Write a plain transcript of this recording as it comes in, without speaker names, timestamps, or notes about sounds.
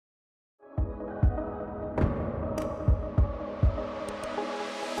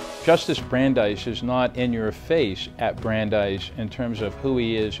Justice Brandeis is not in your face at Brandeis in terms of who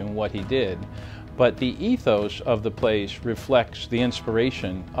he is and what he did, but the ethos of the place reflects the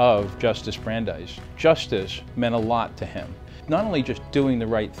inspiration of Justice Brandeis. Justice meant a lot to him. Not only just doing the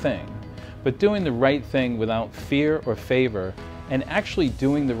right thing, but doing the right thing without fear or favor, and actually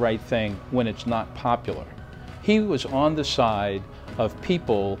doing the right thing when it's not popular. He was on the side of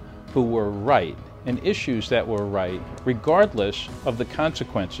people who were right and issues that were right, regardless of the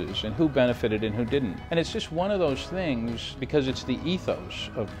consequences and who benefited and who didn't. And it's just one of those things, because it's the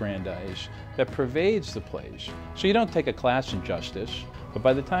ethos of Brandeis that pervades the place. So you don't take a class in justice, but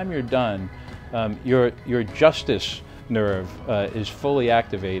by the time you're done, your justice nerve is fully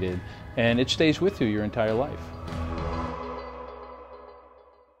activated, and it stays with you your entire life.